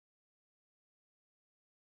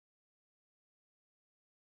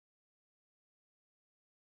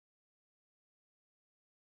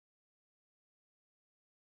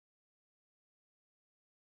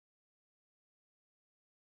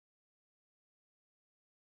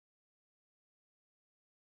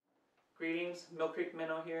Greetings, Mill Creek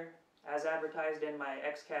Minnow here. As advertised in my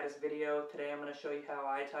x-caddis video, today I'm going to show you how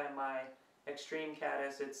I tie my x-treme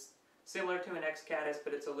caddis. It's similar to an x-caddis,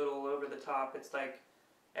 but it's a little over the top. It's like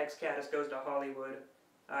x-caddis goes to Hollywood.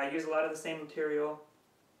 I use a lot of the same material.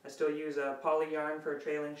 I still use a poly yarn for a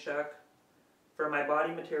trailing shuck. For my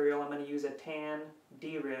body material, I'm going to use a tan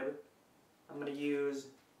D-rib. I'm going to use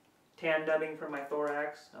tan dubbing for my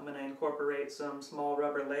thorax. I'm going to incorporate some small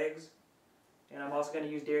rubber legs. And I'm also going to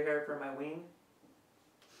use deer hair for my wing.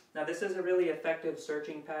 Now this is a really effective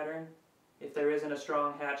searching pattern. If there isn't a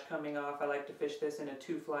strong hatch coming off, I like to fish this in a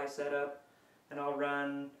 2-fly setup. And I'll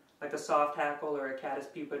run like a soft hackle or a caddis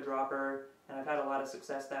pupa dropper. And I've had a lot of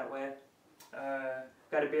success that way.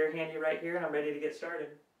 Got a beer handy right here and I'm ready to get started.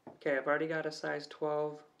 Okay, I've already got a size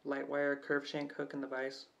 12 light wire curved shank hook in the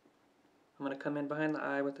vise. I'm going to come in behind the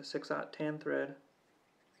eye with a 6/0 tan thread.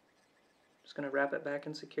 Just going to wrap it back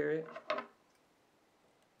and secure it.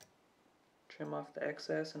 Trim off the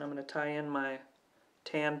excess, and I'm going to tie in my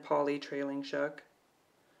tan poly trailing shuck.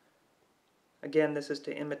 Again, this is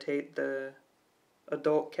to imitate the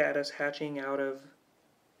adult caddis hatching out of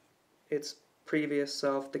its previous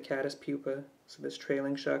self, the caddis pupa. So this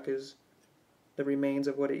trailing shuck is the remains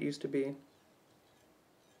of what it used to be.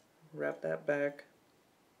 Wrap that back.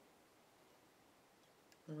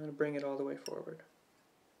 I'm going to bring it all the way forward.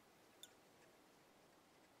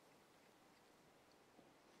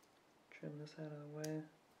 Trim this out of the way.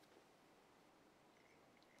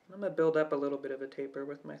 I'm going to build up a little bit of a taper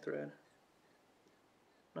with my thread.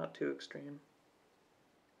 Not too extreme.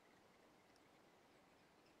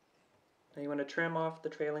 Now you want to trim off the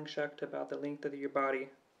trailing shuck to about the length of your body.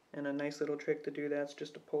 And a nice little trick to do that is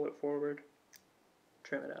just to pull it forward,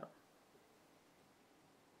 trim it out.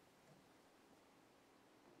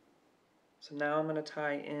 So now I'm going to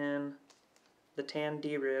tie in the tan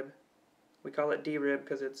D-rib. We call it D-rib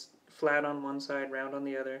because it's flat on one side, round on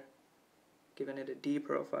the other, giving it a D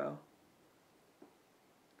profile.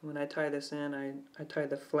 When I tie this in, I tie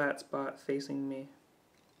the flat spot facing me.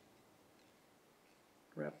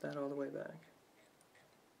 Wrap that all the way back.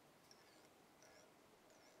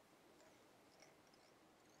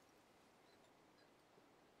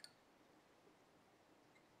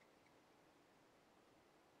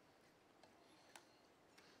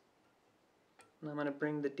 And I'm going to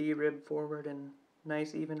bring the D-rib forward in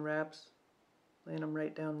nice even wraps, laying them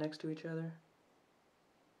right down next to each other.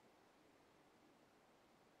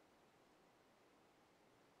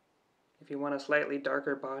 If you want a slightly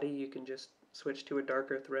darker body, you can just switch to a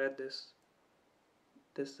darker thread. This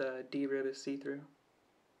D-rib is see-through.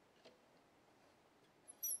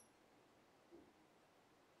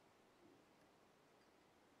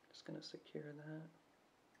 Just going to secure that.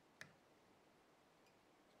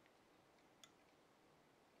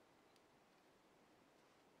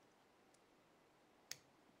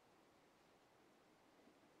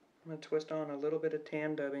 I'm going to twist on a little bit of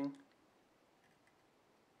tan dubbing.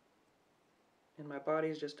 And my body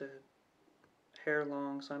is just a hair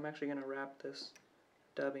long, so I'm actually going to wrap this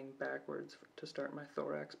dubbing backwards to start my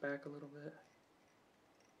thorax back a little bit.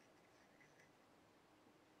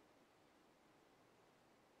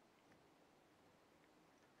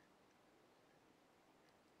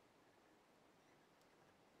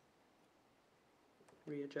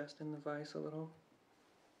 Readjusting the vise a little.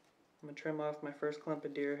 I'm going to trim off my first clump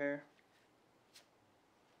of deer hair.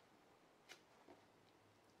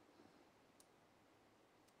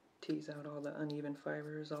 Tease out all the uneven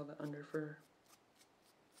fibers, all the underfur.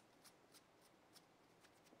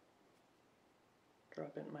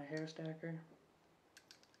 Drop it in my hair stacker.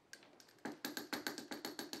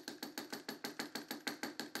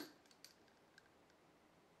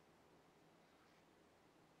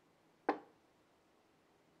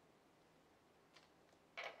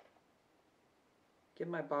 Give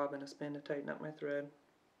my bobbin a spin to tighten up my thread.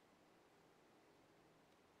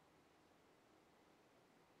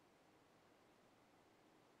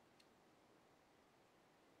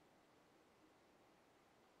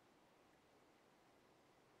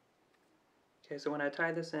 Okay, so when I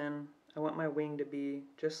tie this in, I want my wing to be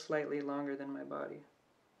just slightly longer than my body.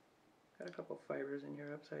 Got a couple fibers in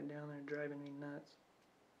here upside down, they're driving me nuts.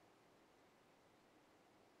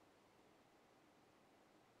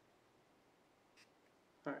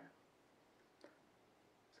 Alright.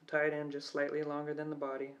 So tie it in just slightly longer than the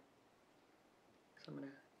body. So I'm going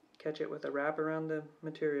to catch it with a wrap around the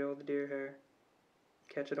material, the deer hair.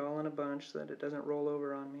 Catch it all in a bunch so that it doesn't roll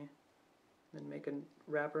over on me. Then make a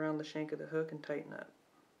wrap around the shank of the hook and tighten up.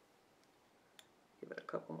 Give it a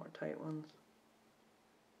couple more tight ones.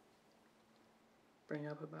 Bring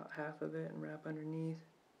up about half of it and wrap underneath.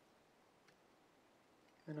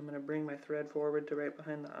 And I'm going to bring my thread forward to right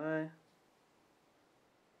behind the eye.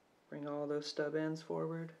 Bring all those stub ends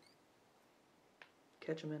forward.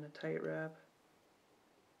 Catch them in a tight wrap.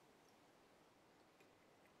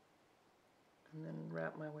 And then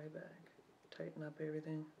wrap my way back. Tighten up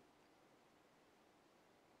everything.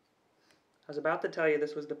 I was about to tell you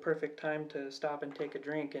this was the perfect time to stop and take a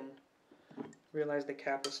drink and realized the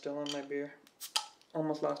cap was still on my beer.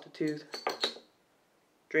 Almost lost a tooth.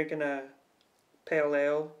 Drinking a pale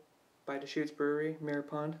ale by Deschutes Brewery, Mirror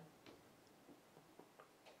Pond.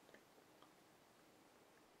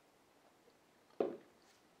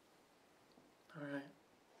 Alright.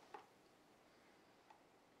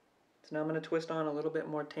 So now I'm going to twist on a little bit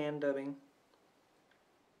more tan dubbing.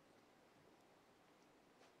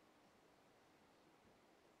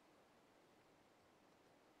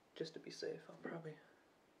 Just to be safe, I'll probably...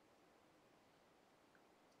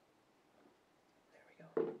 There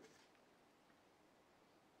we go.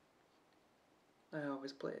 I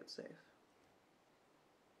always play it safe.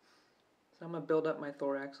 So I'm going to build up my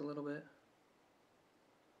thorax a little bit.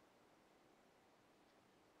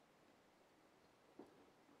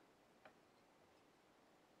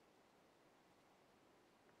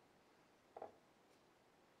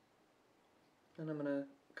 Then I'm going to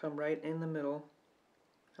come right in the middle.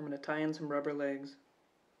 I'm going to tie in some rubber legs.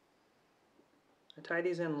 I tie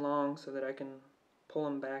these in long so that I can pull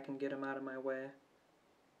them back and get them out of my way.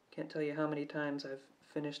 Can't tell you how many times I've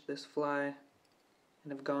finished this fly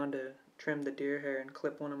and have gone to trim the deer hair and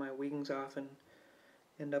clip one of my wings off and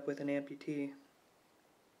end up with an amputee.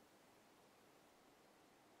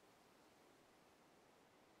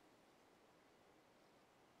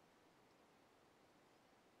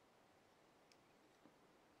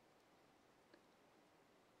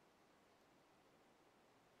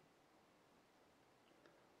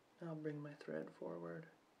 I'll bring my thread forward.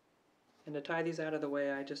 And to tie these out of the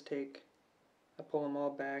way, I pull them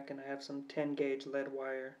all back and I have some 10 gauge lead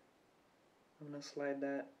wire. I'm going to slide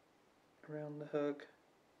that around the hook,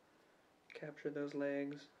 capture those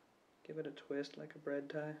legs, give it a twist like a bread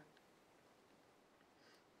tie.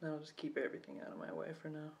 Now I'll just keep everything out of my way for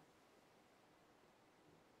now.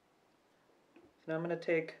 So now I'm going to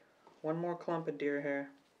take one more clump of deer hair,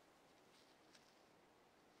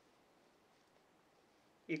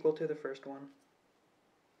 equal to the first one.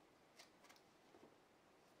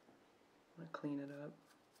 I'm going to clean it up.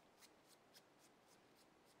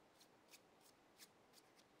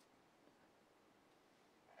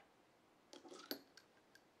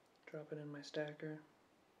 Drop it in my stacker.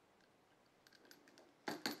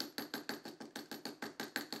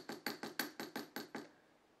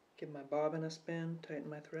 Give my bobbin a spin, tighten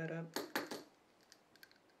my thread up.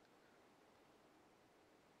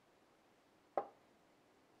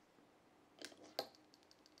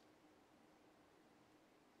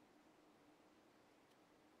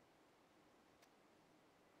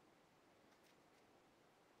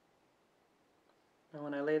 Now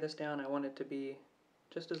when I lay this down, I want it to be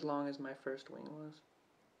just as long as my first wing was.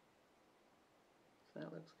 So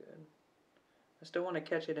that looks good. I still want to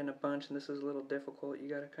catch it in a bunch, and this is a little difficult. You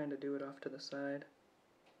gotta kind of do it off to the side.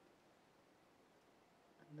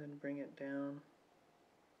 And then bring it down.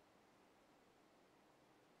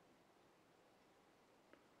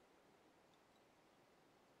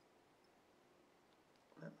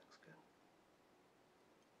 That looks good.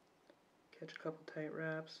 Catch a couple tight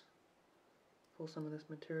wraps. Pull some of this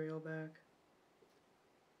material back.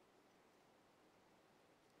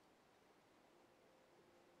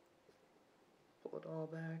 Pull it all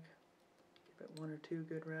back. Give it 1 or 2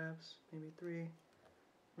 good wraps, maybe 3.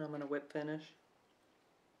 Now I'm going to whip finish.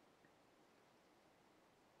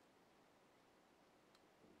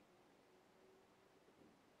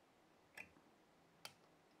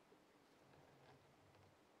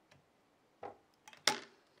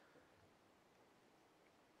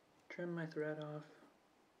 Trim my thread off.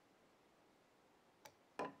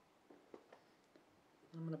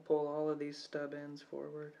 I'm going to pull all of these stub ends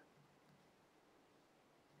forward.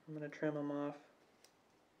 I'm going to trim them off.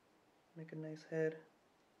 Make a nice head.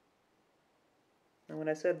 And when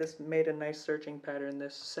I said this made a nice searching pattern,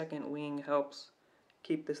 this second wing helps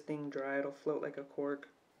keep this thing dry. It'll float like a cork.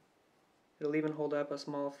 It'll even hold up a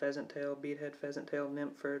small pheasant tail, beadhead pheasant tail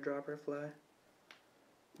nymph for a dropper fly.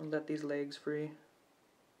 I'll let these legs free.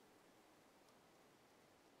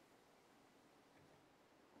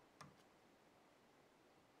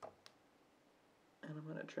 And I'm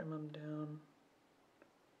going to trim them down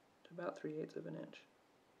to about 3/8 of an inch.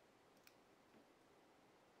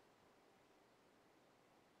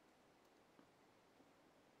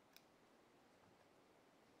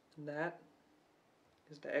 And that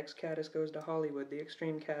Because the x-caddis goes to Hollywood, the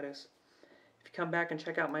extreme caddis. If you come back and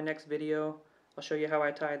check out my next video, I'll show you how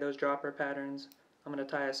I tie those dropper patterns. I'm going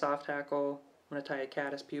to tie a soft hackle, I'm going to tie a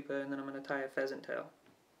caddis pupa, and then I'm going to tie a pheasant tail.